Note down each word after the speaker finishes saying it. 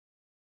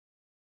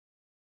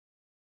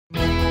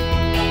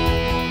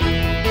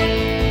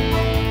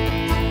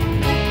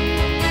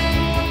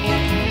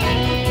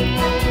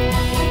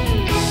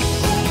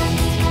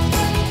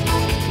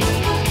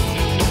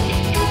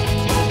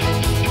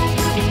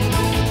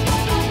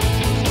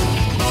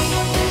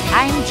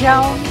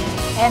Joan,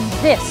 and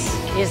this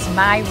is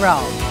my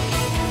Rome.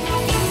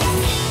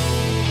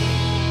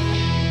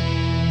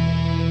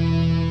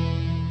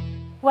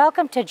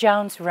 Welcome to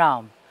Joan's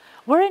Rome.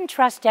 We're in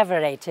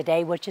Trastevere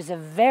today, which is a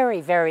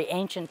very, very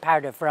ancient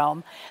part of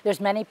Rome.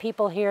 There's many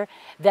people here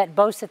that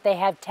boast that they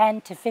have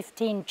 10 to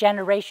 15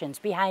 generations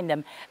behind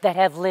them that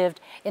have lived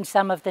in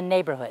some of the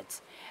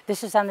neighborhoods.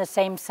 This is on the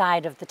same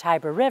side of the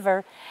Tiber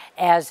River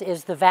as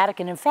is the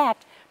Vatican. In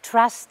fact,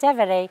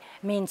 Trastevere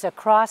means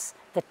across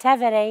the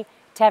Tevere,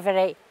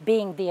 Tevere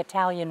being the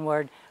Italian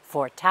word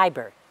for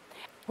Tiber.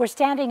 We're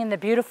standing in the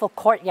beautiful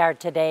courtyard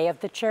today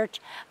of the Church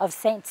of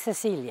St.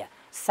 Cecilia,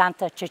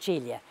 Santa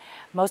Cecilia.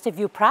 Most of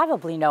you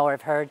probably know or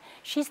have heard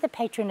she's the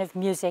patron of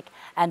music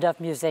and of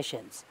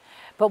musicians.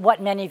 But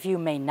what many of you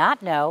may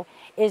not know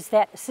is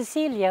that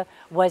Cecilia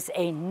was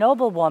a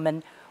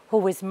noblewoman who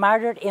was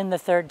martyred in the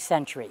 3rd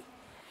century.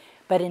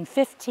 But in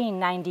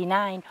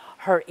 1599,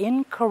 her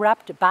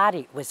incorrupt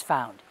body was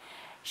found.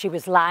 She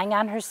was lying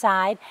on her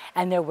side,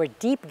 and there were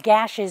deep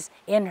gashes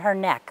in her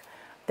neck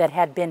that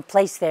had been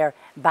placed there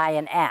by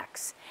an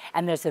axe.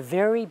 And there's a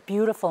very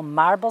beautiful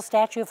marble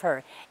statue of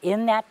her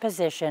in that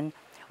position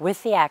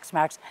with the axe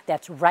marks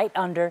that's right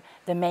under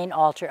the main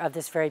altar of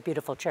this very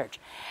beautiful church.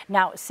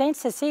 Now, St.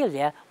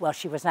 Cecilia, well,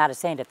 she was not a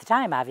saint at the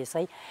time,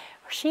 obviously,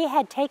 she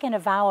had taken a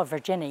vow of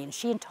virginity, and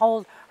she had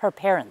told her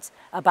parents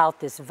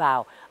about this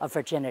vow of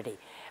virginity.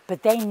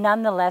 But they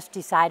nonetheless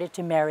decided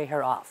to marry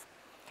her off.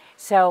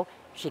 So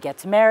she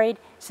gets married.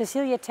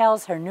 Cecilia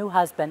tells her new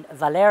husband,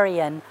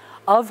 Valerian,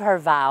 of her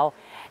vow,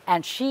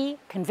 and she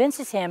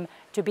convinces him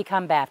to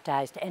become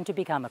baptized and to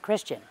become a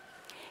Christian.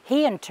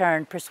 He, in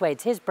turn,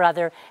 persuades his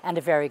brother and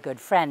a very good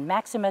friend,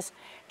 Maximus,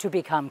 to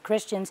become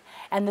Christians,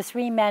 and the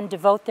 3 men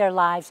devote their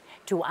lives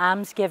to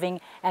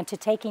almsgiving and to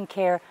taking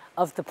care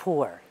of the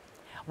poor.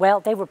 Well,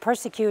 they were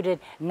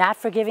persecuted not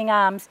for giving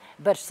alms,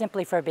 but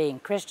simply for being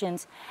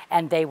Christians,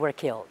 and they were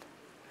killed.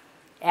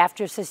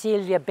 After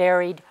Cecilia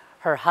buried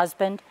her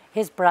husband,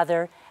 his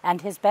brother,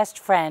 and his best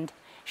friend,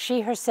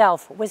 she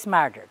herself was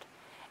martyred.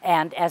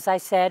 And as I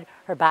said,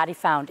 her body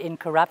found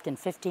incorrupt in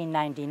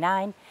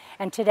 1599,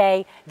 and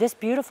today this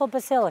beautiful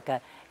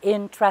basilica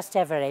in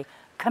Trastevere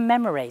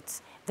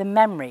commemorates the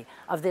memory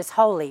of this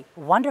holy,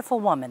 wonderful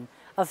woman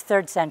of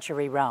 3rd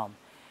century Rome.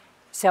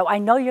 So I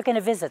know you're going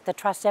to visit the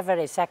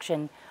Trastevere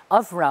section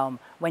of Rome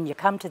when you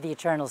come to the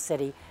Eternal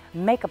City.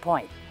 Make a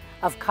point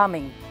of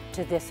coming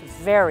to this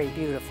very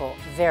beautiful,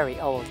 very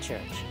old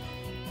church.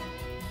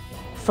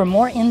 For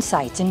more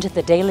insights into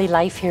the daily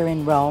life here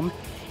in Rome,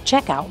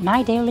 check out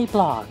my daily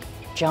blog,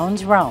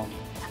 Joan's Rome,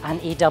 on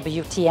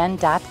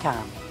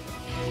EWTN.com.